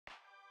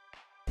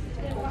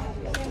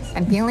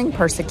I'm feeling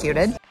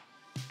persecuted.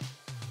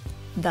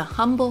 The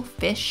humble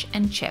fish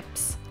and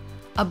chips,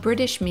 a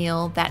British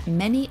meal that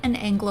many an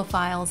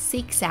Anglophile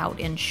seeks out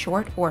in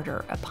short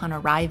order upon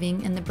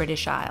arriving in the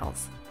British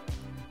Isles.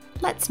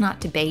 Let's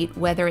not debate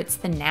whether it's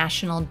the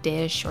national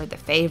dish or the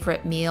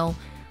favorite meal.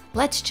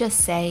 Let's just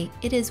say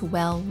it is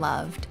well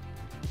loved.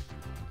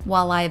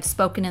 While I have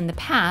spoken in the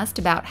past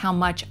about how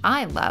much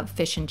I love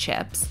fish and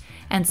chips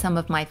and some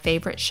of my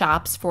favorite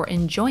shops for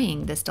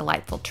enjoying this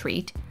delightful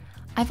treat,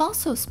 I've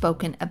also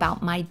spoken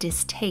about my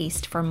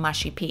distaste for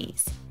mushy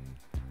peas.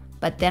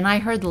 But then I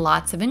heard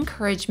lots of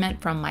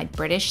encouragement from my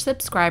British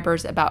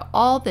subscribers about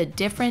all the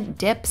different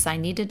dips I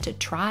needed to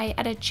try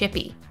at a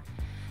chippy.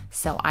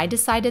 So I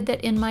decided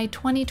that in my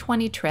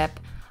 2020 trip,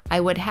 I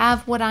would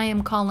have what I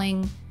am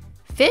calling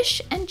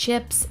fish and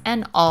chips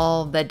and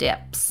all the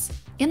dips.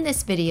 In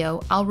this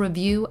video, I'll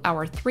review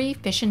our 3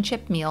 fish and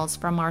chip meals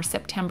from our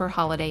September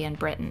holiday in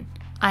Britain.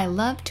 I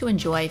love to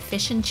enjoy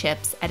fish and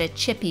chips at a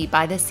chippy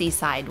by the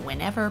seaside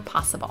whenever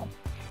possible.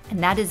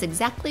 And that is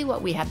exactly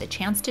what we had the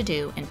chance to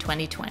do in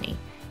 2020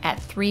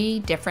 at 3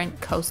 different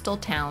coastal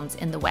towns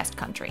in the West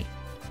Country.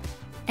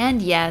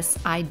 And yes,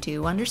 I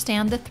do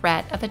understand the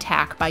threat of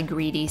attack by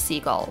greedy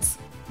seagulls.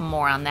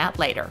 More on that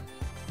later.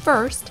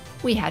 First,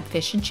 we had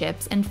fish and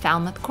chips in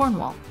Falmouth,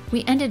 Cornwall.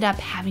 We ended up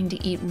having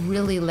to eat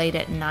really late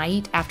at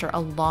night after a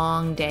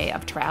long day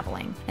of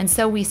traveling. And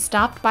so we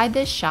stopped by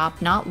this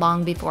shop not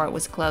long before it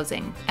was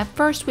closing. At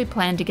first, we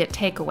planned to get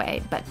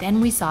takeaway, but then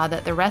we saw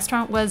that the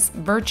restaurant was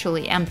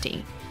virtually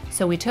empty.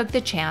 So we took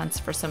the chance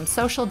for some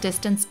social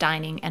distance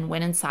dining and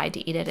went inside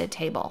to eat at a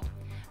table.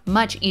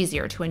 Much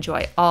easier to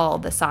enjoy all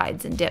the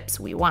sides and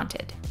dips we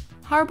wanted.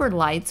 Harbour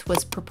Lights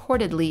was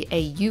purportedly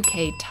a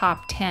UK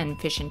top 10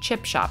 fish and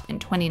chip shop in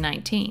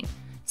 2019,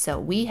 so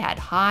we had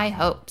high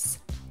hopes.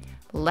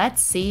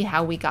 Let's see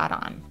how we got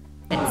on.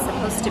 It's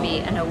supposed to be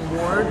an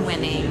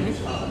award-winning,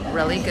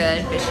 really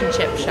good fish and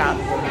chip shop.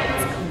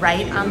 It's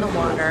right on the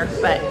water,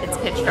 but it's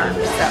pitch dark,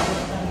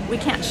 so we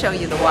can't show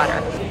you the water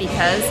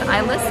because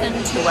I listen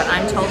to what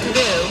I'm told to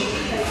do.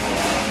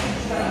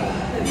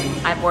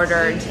 I've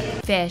ordered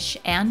fish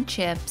and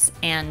chips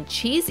and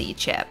cheesy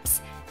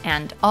chips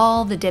and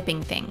all the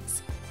dipping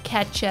things.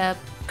 Ketchup,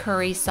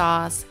 curry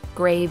sauce,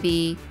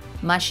 gravy,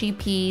 mushy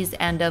peas,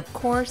 and of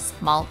course,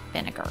 malt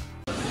vinegar.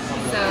 So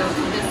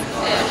this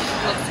fish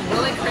looks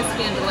really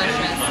crispy and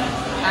delicious.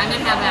 I'm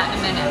gonna have that in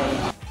a minute.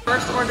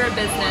 First order of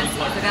business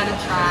is I gotta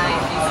try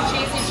these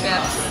cheesy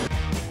chips.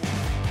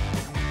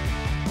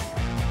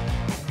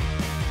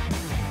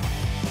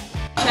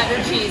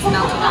 Cheddar cheese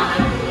melted on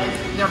them.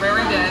 They're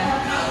very good.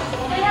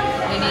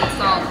 They need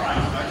salt.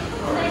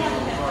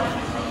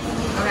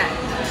 Okay,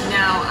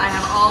 now I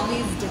have all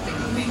these dipping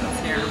things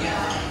here.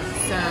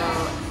 So,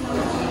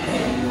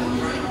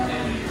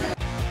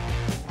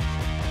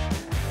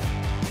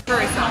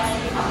 curry sauce.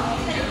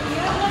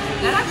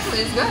 That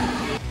actually is good.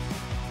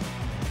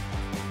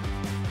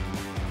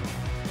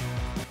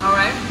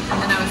 Alright, and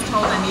then I was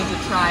told I need to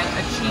try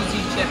a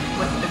cheesy chip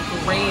with the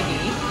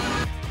gravy.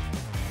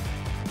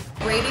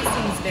 Gravy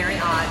seems very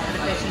odd at a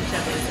fish and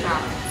chip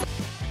shop.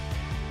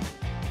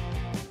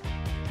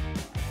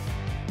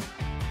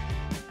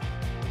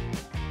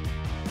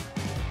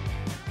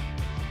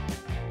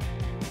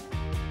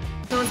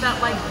 So is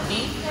that like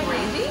beef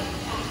gravy?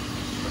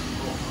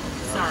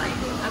 Sorry,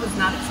 I was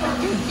not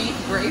expecting beef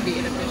gravy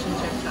in a fish and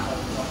chip shop.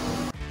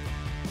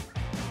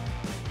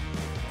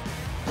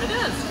 It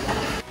is.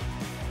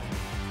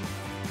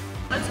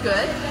 That's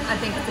good. I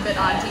think it's a bit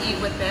odd to eat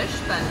with fish,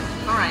 but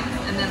alright.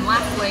 And then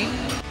lastly,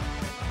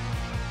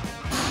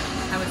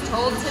 I was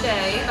told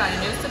today by a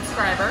new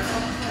subscriber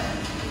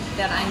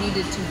that I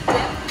needed to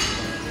dip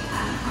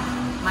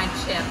my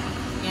chip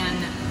in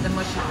the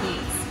mushy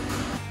peas.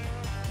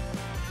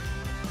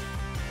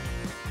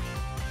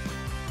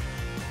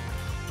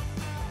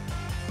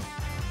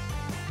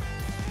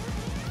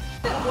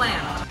 Bit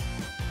bland.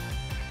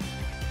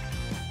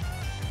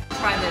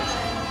 Try the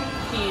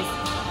peas.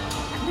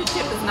 The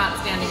chip is not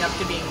standing up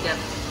to being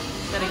dipped.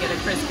 Gotta get a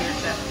crispier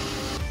chip.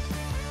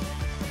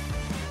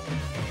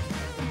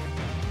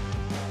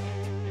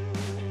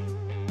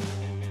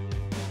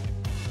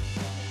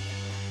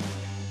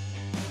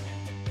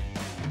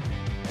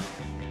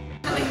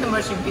 I think the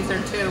mushy peas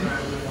are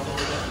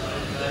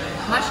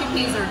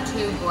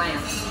too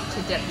bland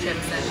to dip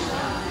chips in.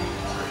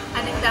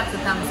 I think that's a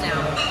thumbs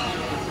down.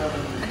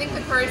 I think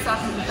the curry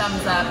sauce is a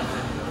thumbs up.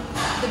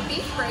 The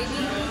beef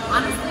gravy,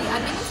 honestly, I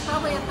think it's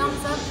probably a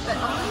thumbs up, but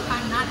only if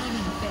I'm not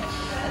eating fish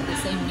at the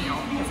same meal,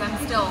 because I'm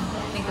still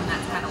thinking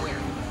that's kind of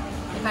weird.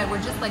 If I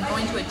were just like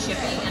going to a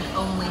chippy and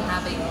only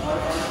having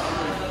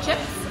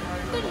chips,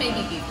 then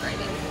maybe beef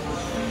gravy.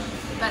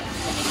 But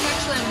I think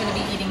actually I'm going to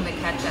be eating the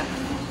ketchup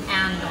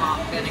and the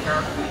malt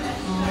vinegar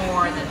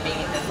more than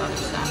maybe this other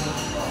stuff.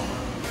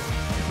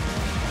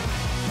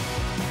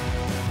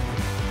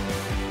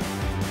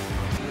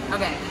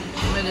 Okay,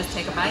 I'm going to just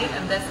take a bite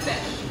of this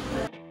fish.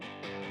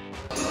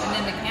 And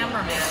then the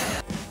cameraman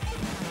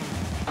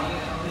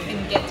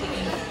can get to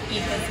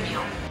eat his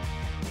meal.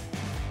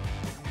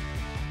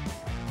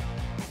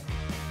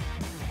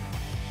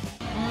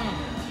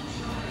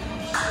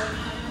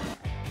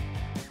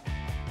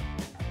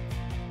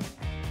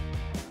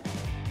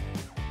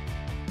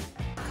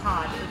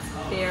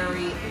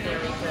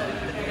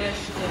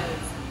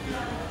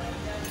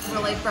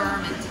 really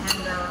firm and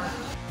tender,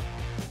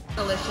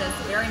 delicious,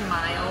 very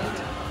mild,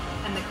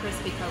 and the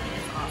crispy coating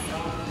is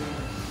awesome.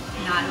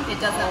 It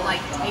doesn't like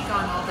take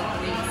on all the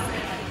grease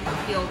and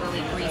feel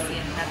really greasy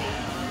and heavy.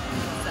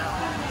 So,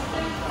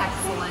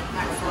 excellent,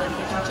 excellent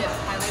fish and chips.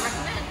 Highly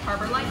recommend.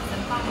 Harbour Lights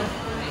and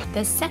Falmouth.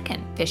 The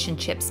second fish and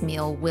chips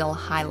meal we'll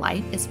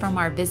highlight is from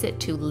our visit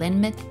to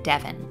Lynmouth,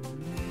 Devon.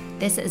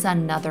 This is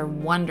another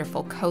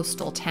wonderful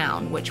coastal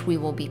town which we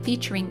will be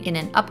featuring in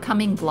an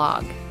upcoming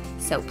vlog,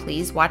 so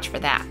please watch for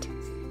that.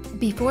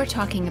 Before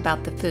talking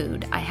about the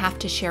food, I have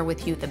to share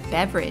with you the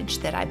beverage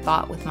that I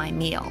bought with my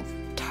meal.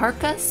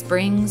 Tarka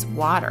Springs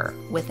water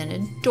with an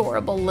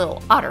adorable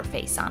little otter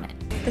face on it.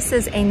 This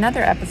is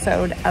another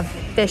episode of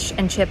fish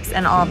and chips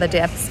and all the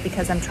dips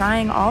because I'm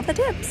trying all the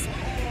dips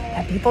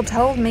that people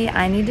told me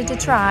I needed to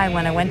try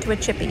when I went to a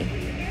chippy.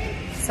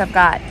 So I've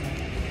got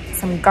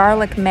some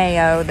garlic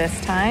mayo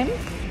this time,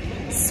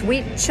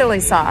 sweet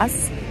chili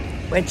sauce,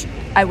 which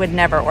I would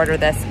never order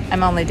this.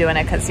 I'm only doing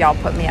it because y'all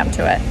put me up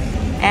to it,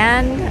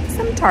 and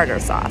some tartar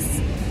sauce.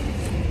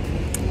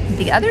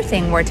 The other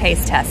thing we're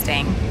taste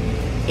testing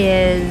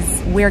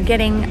is we're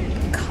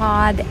getting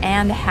cod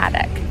and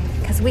haddock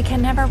because we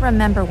can never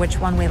remember which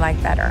one we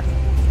like better.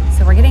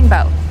 So we're getting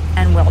both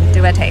and we'll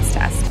do a taste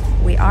test.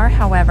 We are,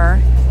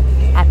 however,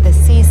 at the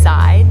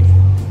seaside,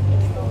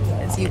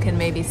 as you can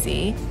maybe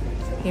see,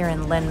 here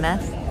in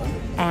Lynmouth,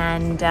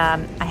 and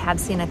I have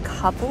seen a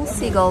couple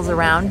seagulls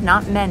around,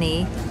 not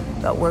many,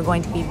 but we're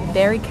going to be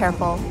very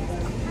careful.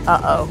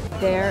 Uh-oh.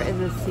 There is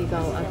a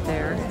seagull up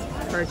there,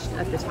 perched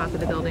at the top of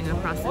the building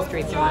across the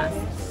street from us.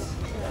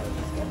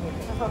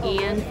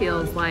 Ian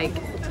feels like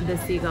the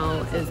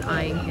seagull is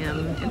eyeing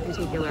him in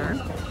particular.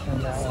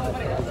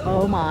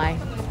 Oh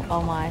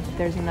my,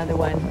 there's another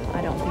one.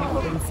 I don't think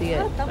you can see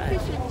it, but...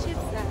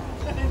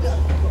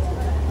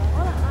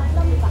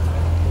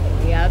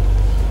 Yep.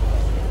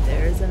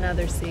 There's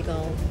another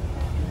seagull.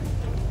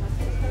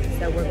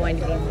 So we're going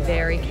to be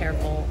very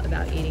careful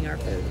about eating our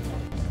food.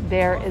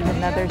 There is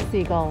another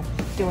seagull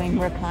doing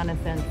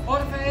reconnaissance,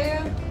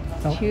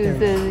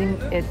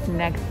 choosing its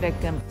next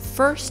victim.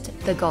 First,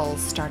 the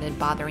gulls started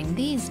bothering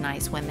these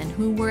nice women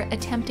who were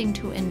attempting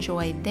to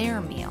enjoy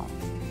their meal.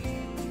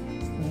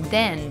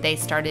 Then they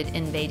started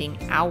invading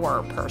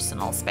our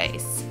personal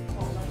space.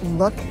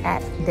 Look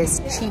at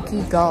this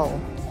cheeky gull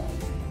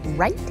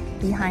right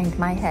behind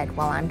my head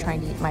while I'm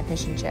trying to eat my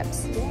fish and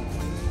chips.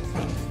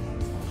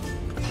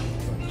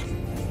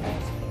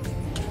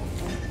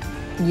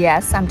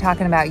 Yes, I'm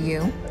talking about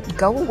you.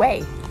 Go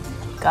away.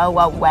 Go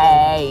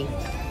away.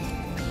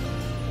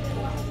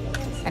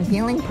 I'm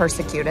feeling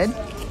persecuted.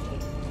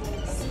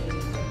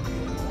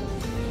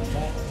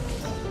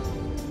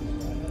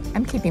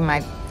 I'm keeping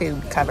my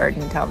food covered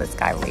until this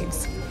guy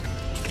leaves.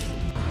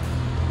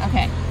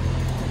 Okay,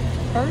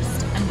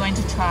 first I'm going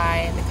to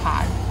try the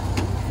cod.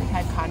 We've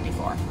had cod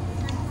before.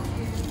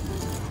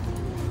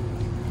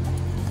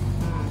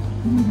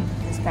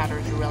 This batter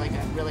is really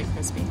good, really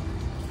crispy.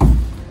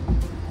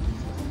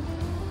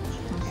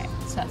 Okay,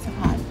 so that's the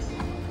cod.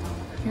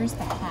 Here's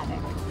the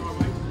haddock.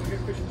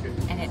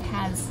 And it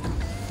has,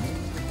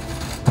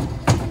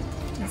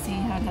 you see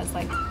how it has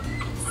like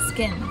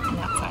skin on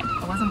that side?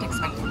 I wasn't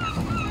expecting that.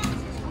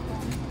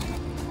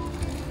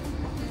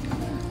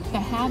 The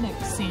haddock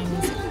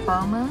seems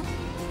firmer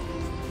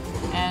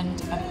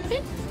and a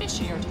bit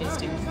fishier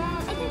tasting.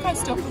 I think I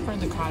still prefer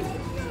the cod.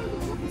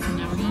 So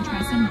now we're gonna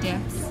try some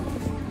dips.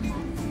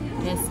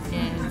 This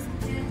is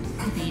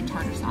the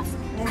tartar sauce.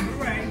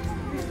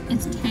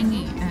 It's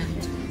tangy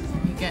and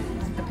you get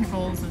the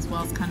pickles as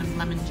well as kind of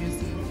lemon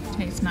juice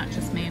taste, not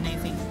just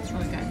mayonnaise-y. It's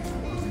really good.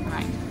 All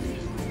right,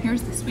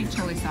 here's the sweet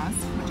chili sauce,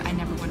 which I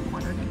never would have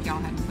ordered if y'all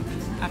hadn't put me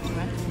up to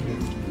it.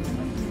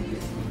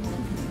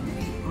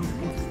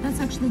 That's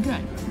actually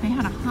good. They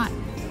had a hot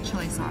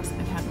chili sauce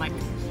that had like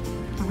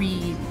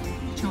 3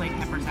 chili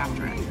peppers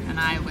after it, and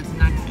I was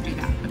not going to do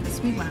that. But the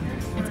sweet one,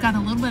 it's got a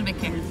little bit of a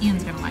kick.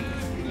 Ian's going to like it.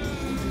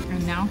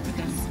 And now for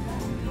this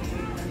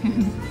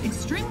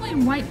extremely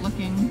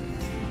white-looking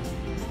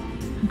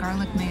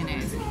garlic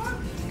mayonnaise.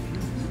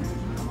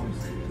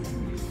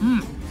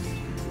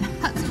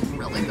 That's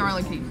really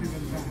garlicky.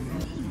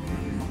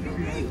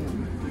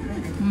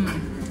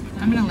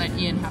 I'm going to let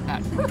Ian have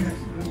that.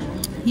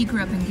 He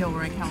grew up in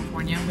Gilroy,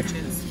 California, which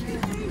is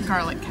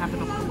garlic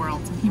capital of the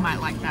world, so he might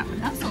like that, but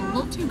that's a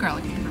little too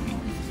garlicky for me.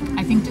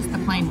 I think just the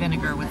plain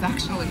vinegar was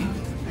actually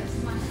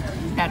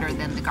better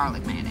than the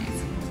garlic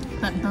mayonnaise.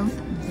 But both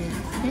the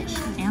fish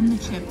and the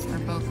chips are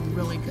both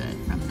really good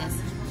from this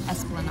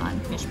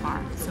Esplanade fish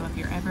bar. So if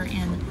you're ever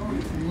in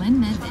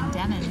Lynmouth in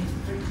Devon,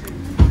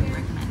 I would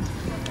recommend.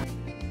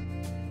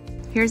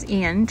 Here's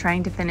Ian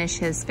trying to finish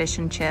his fish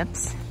and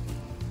chips,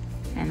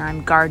 and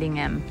I'm guarding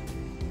him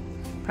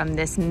from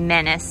this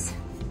menace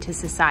to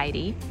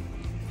society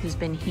who's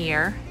been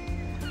here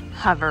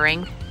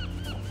hovering.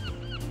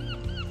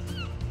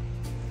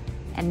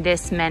 And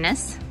this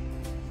menace,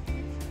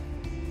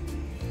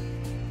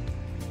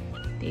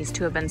 these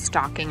two have been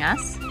stalking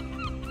us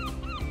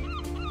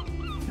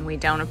and we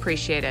don't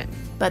appreciate it.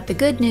 But the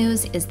good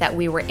news is that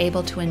we were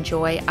able to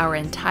enjoy our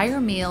entire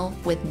meal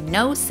with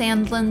no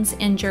sandlins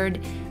injured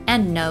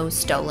and no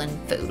stolen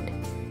food.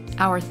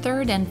 Our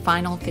third and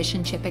final fish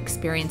and chip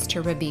experience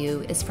to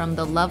review is from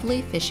the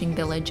lovely fishing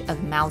village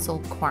of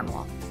Mousehole,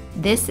 Cornwall.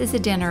 This is a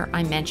dinner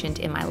I mentioned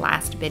in my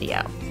last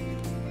video.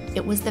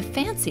 It was the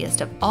fanciest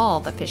of all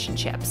the fish and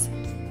chips,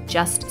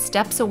 just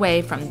steps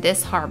away from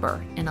this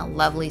harbor in a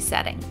lovely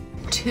setting.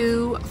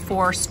 2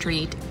 Fore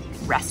Street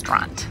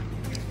Restaurant,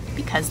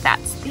 because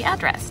that's the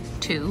address,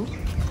 2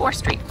 Fore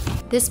Street.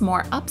 This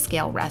more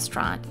upscale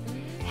restaurant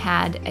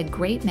had a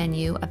great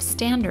menu of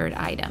standard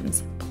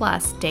items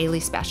plus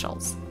daily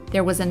specials.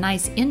 There was a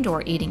nice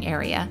indoor eating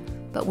area,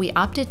 but we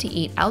opted to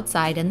eat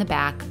outside in the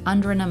back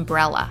under an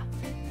umbrella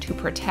to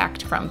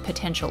protect from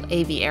potential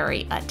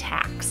aviary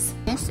attacks.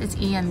 This is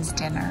Ian's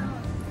dinner.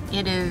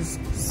 It is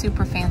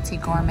super fancy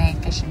gourmet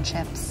fish and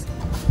chips.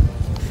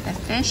 The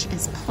fish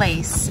is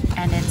plaice,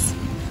 and it's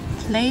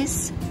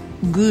plaice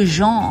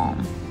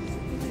goujon,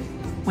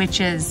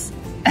 which is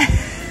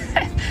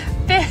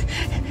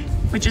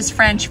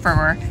French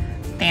for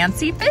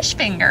fancy fish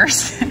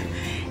fingers.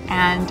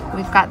 And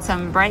we've got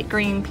some bright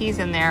green peas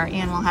in there.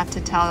 Ian will have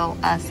to tell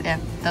us if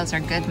those are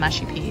good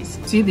mushy peas.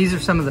 See, these are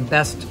some of the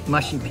best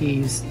mushy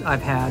peas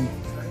I've had.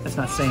 That's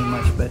not saying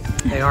much, but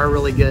they are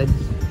really good.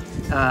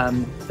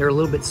 They're a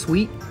little bit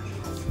sweet.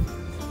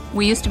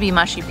 We used to be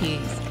mushy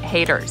peas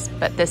haters,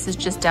 but this is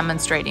just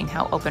demonstrating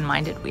how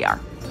open-minded we are.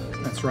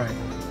 That's right.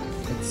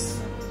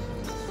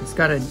 It's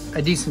got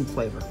a decent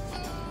flavor.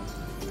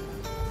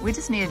 We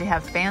just needed to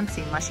have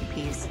fancy mushy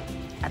peas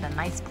at a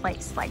nice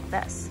place like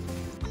this.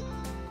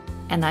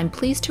 And I'm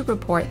pleased to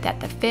report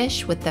that the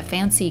fish with the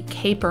fancy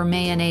caper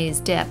mayonnaise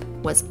dip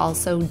was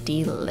also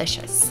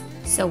delicious.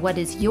 So what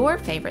is your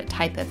favorite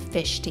type of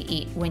fish to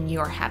eat when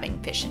you're having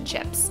fish and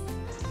chips?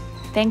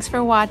 Thanks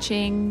for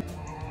watching,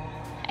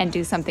 and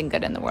do something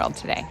good in the world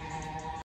today.